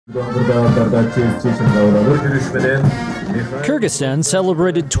Kyrgyzstan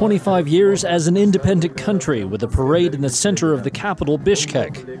celebrated 25 years as an independent country with a parade in the center of the capital,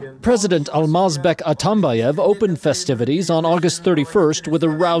 Bishkek. President Almazbek Atambaev opened festivities on August 31st with a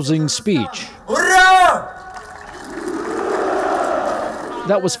rousing speech.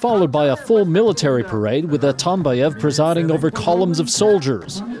 That was followed by a full military parade with Atambaev presiding over columns of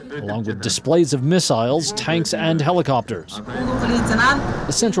soldiers, along with displays of missiles, tanks and helicopters.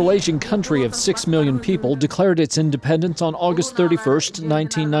 The Central Asian country of 6 million people declared its independence on August 31st,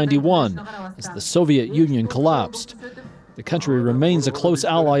 1991, as the Soviet Union collapsed. The country remains a close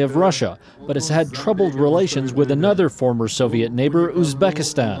ally of Russia, but has had troubled relations with another former Soviet neighbor,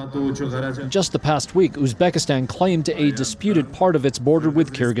 Uzbekistan. Just the past week, Uzbekistan claimed a disputed part of its border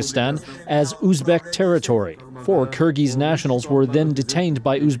with Kyrgyzstan as Uzbek territory. 4 Kyrgyz nationals were then detained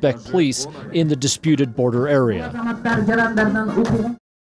by Uzbek police in the disputed border area.